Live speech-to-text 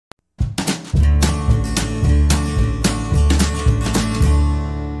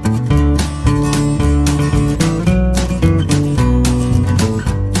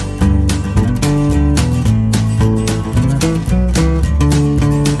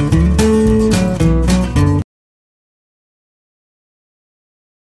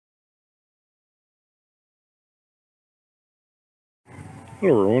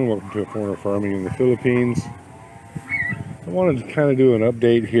Hello everyone, welcome to Corner Farming in the Philippines. I wanted to kind of do an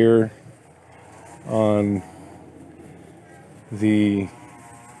update here on the,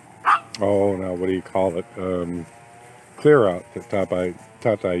 now what do you call it, Clearout that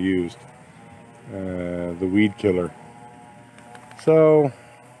Tata used, the weed killer. So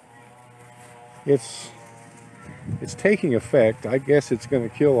it's taking effect. I guess it's going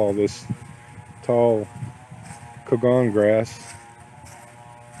to kill all this tall Cogon grass.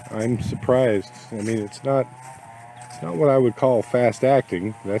 I'm surprised. I mean, it's not what I would call fast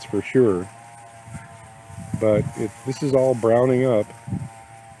acting, that's for sure. But this is all browning up.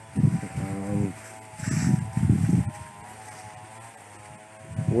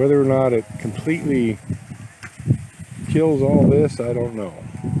 Whether or not it completely kills all this, I don't know.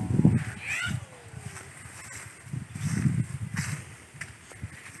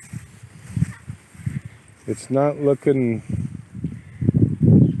 It's not looking,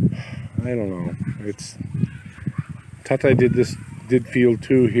 I don't know. Tata did field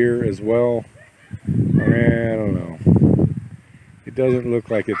 2 here as well. I don't know. It doesn't look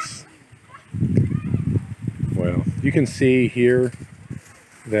like it's, well, you can see here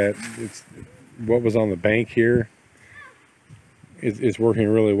that it's what was on the bank here is working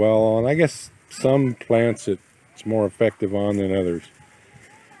really well on. I guess some plants it's more effective on than others,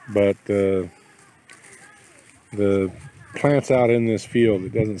 but the plants out in this field,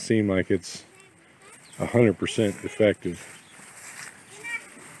 it doesn't seem like it's 100% effective.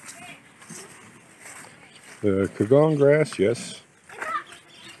 The Cogon grass, yes,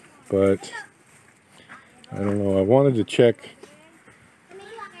 but I don't know. I wanted to check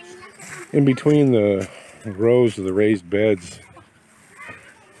in between the rows of the raised beds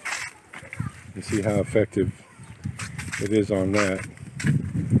and see how effective it is on that.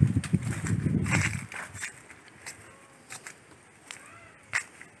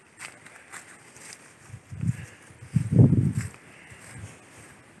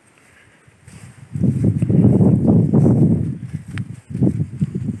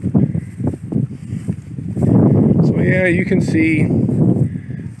 So yeah, you can see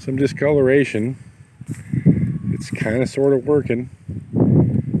some discoloration. It's kind of sort of working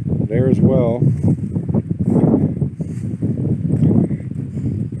there as well.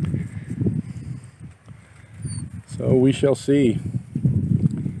 So we shall see.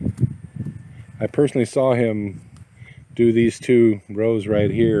 I personally saw him do these 2 rows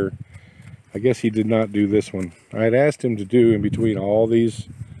right here. I guess he did not do this one. I had asked him to do in between all these,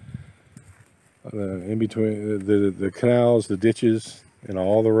 in between the canals, the ditches, and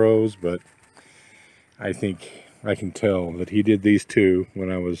all the rows, but I think I can tell that he did these 2 when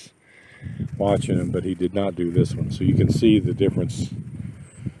I was watching him, but he did not do this one. So you can see the difference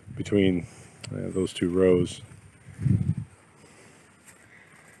between those 2 rows.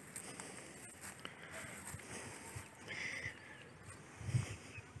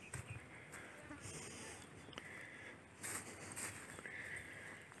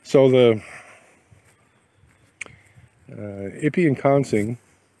 So the Ippy and Consing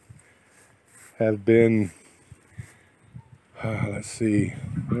have been, let's see,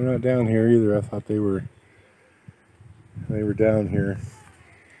 they're not down here either. I thought they were down here.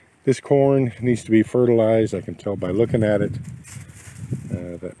 This corn needs to be fertilized. I can tell by looking at it.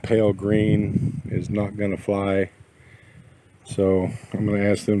 That pale green is not going to fly. So I'm going to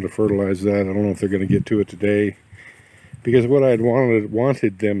ask them to fertilize that. I don't know if they're going to get to it today, because what I'd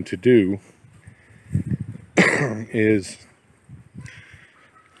wanted them to do is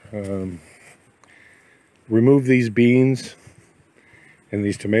remove these beans and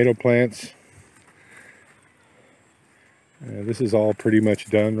these tomato plants. This is all pretty much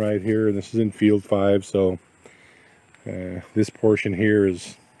done right here. This is in field 5, so this portion here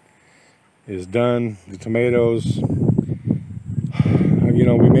is done. The tomatoes, you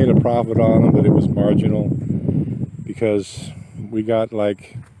know, we made a profit on them, but it was marginal because we got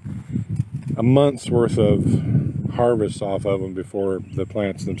like a month's worth of harvest off of them before the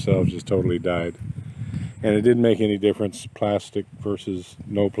plants themselves just totally died. And it didn't make any difference, plastic versus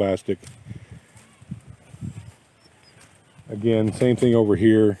no plastic. Again, same thing over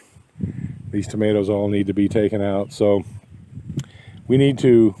here. These tomatoes all need to be taken out. So we need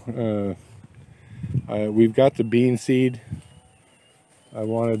to, we've got the bean seed. I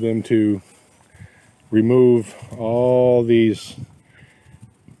wanted them to remove all these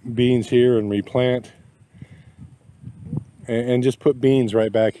beans here and replant, and just put beans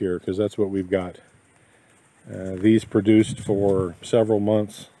right back here, because that's what we've got. These produced for several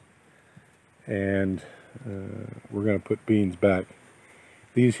months, and we're going to put beans back.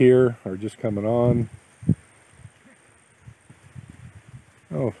 These here are just coming on.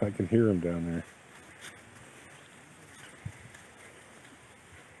 Oh, I can hear them down there.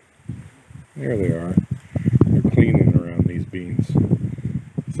 There they are. They're cleaning around these beans.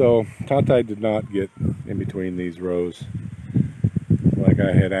 So Tatai did not get in between these rows like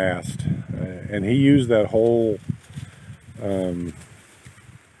I had asked. And he used that whole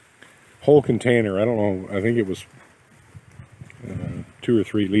container. I don't know, I think it was 2 or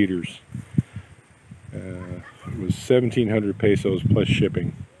 3 liters. It was 1,700 pesos plus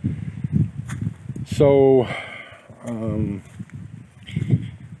shipping. So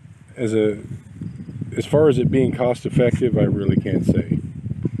as far as it being cost effective, I really can't say.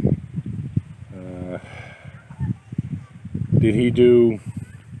 Did he do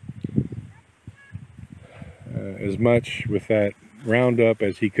as much with that Roundup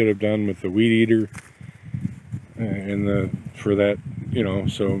as he could have done with the weed eater for that, you know?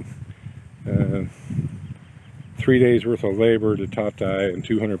 So 3 days worth of labor to Tatai and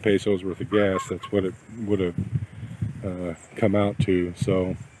 200 pesos worth of gas. That's what it would have come out to.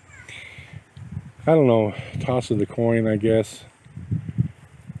 So I don't know, toss of the coin, I guess.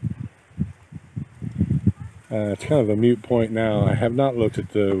 It's kind of a moot point now. I have not looked at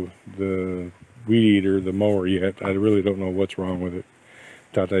the weed eater, the mower, yet. I really don't know what's wrong with it.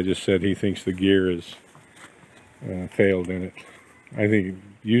 Tatai just said he thinks the gear has failed in it. I think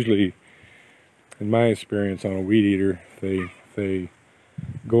usually, in my experience on a weed eater, if they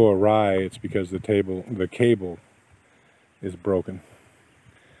go awry, it's because the cable is broken.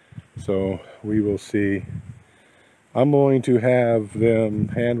 So we will see. I'm going to have them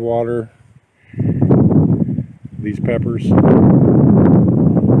hand water these peppers.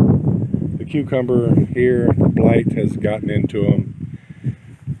 The cucumber here, the blight has gotten into them.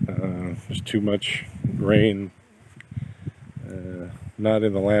 There's too much rain. Not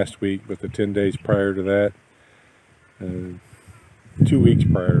in the last week, but the 10 days prior to that. 2 weeks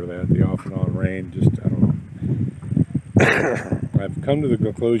prior to that, the off and on rain, just, I don't know. I've come to the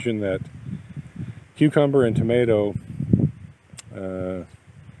conclusion that cucumber and tomato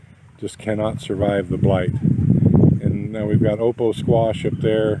just cannot survive the blight. And now we've got Oppo squash up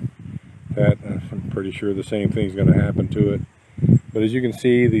there that I'm pretty sure the same thing's going to happen to it. But as you can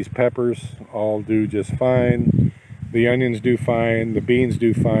see, these peppers all do just fine. The onions do fine, the beans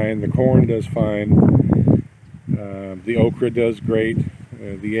do fine, the corn does fine, the okra does great,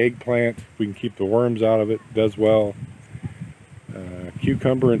 the eggplant, if we can keep the worms out of it, does well.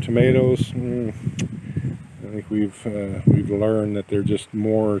 Cucumber and tomatoes, I think we've learned that they're just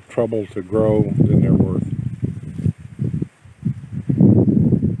more trouble to grow than they're worth.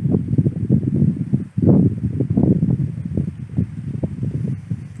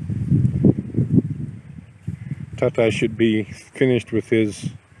 Tatai should be finished with his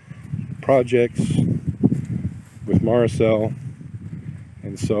projects with Marcel,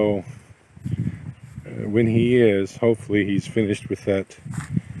 and so when he is, hopefully he's finished with that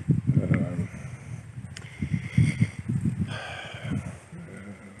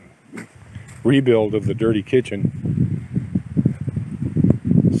rebuild of the dirty kitchen,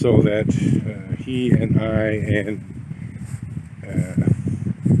 so that he and I and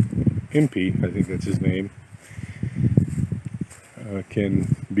Impy, I think that's his name,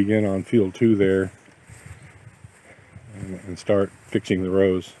 can begin on field 2 there and start fixing the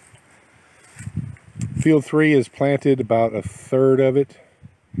rows. Field 3 is planted, about 1/3 of it.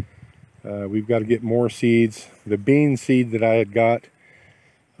 We've got to get more seeds. The bean seed that I had got,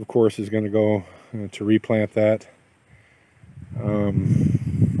 of course, is going to go to replant that.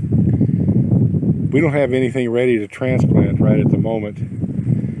 We don't have anything ready to transplant right at the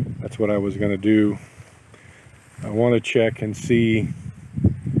moment. That's what I was going to do. I want to check and see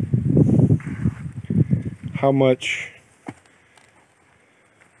how much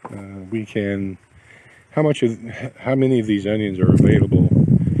how many of these onions are available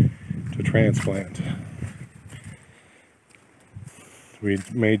to transplant. We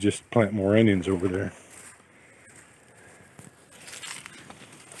may just plant more onions over there.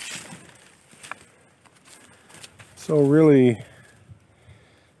 So really,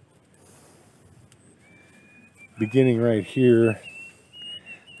 beginning right here,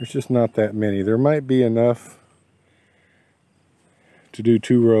 there's just not that many. There might be enough to do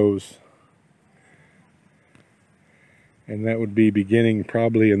 2 rows, and that would be beginning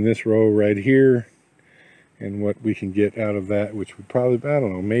probably in this row right here, and what we can get out of that, which would probably, I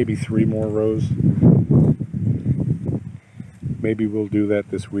don't know, maybe 3 more rows. Maybe we'll do that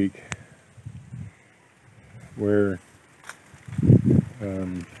this week, where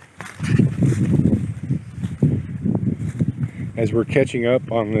as we're catching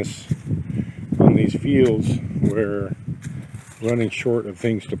up on these fields where running short of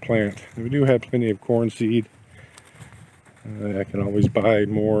things to plant. We do have plenty of corn seed. I can always buy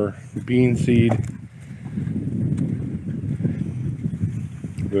more bean seed.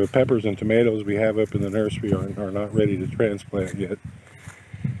 The peppers and tomatoes we have up in the nursery are not ready to transplant yet.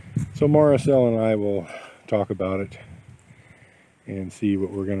 So Maricel and I will talk about it and see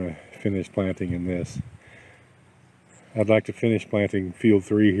what we're going to finish planting in this. I'd like to finish planting field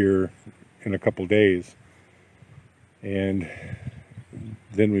 3 here in a couple days, and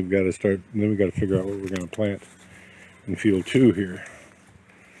then we've got to figure out what we're going to plant in field 2 here.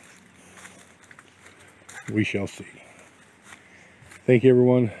 We shall see. Thank you,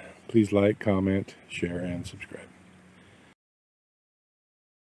 everyone. Please like, comment, share, and subscribe.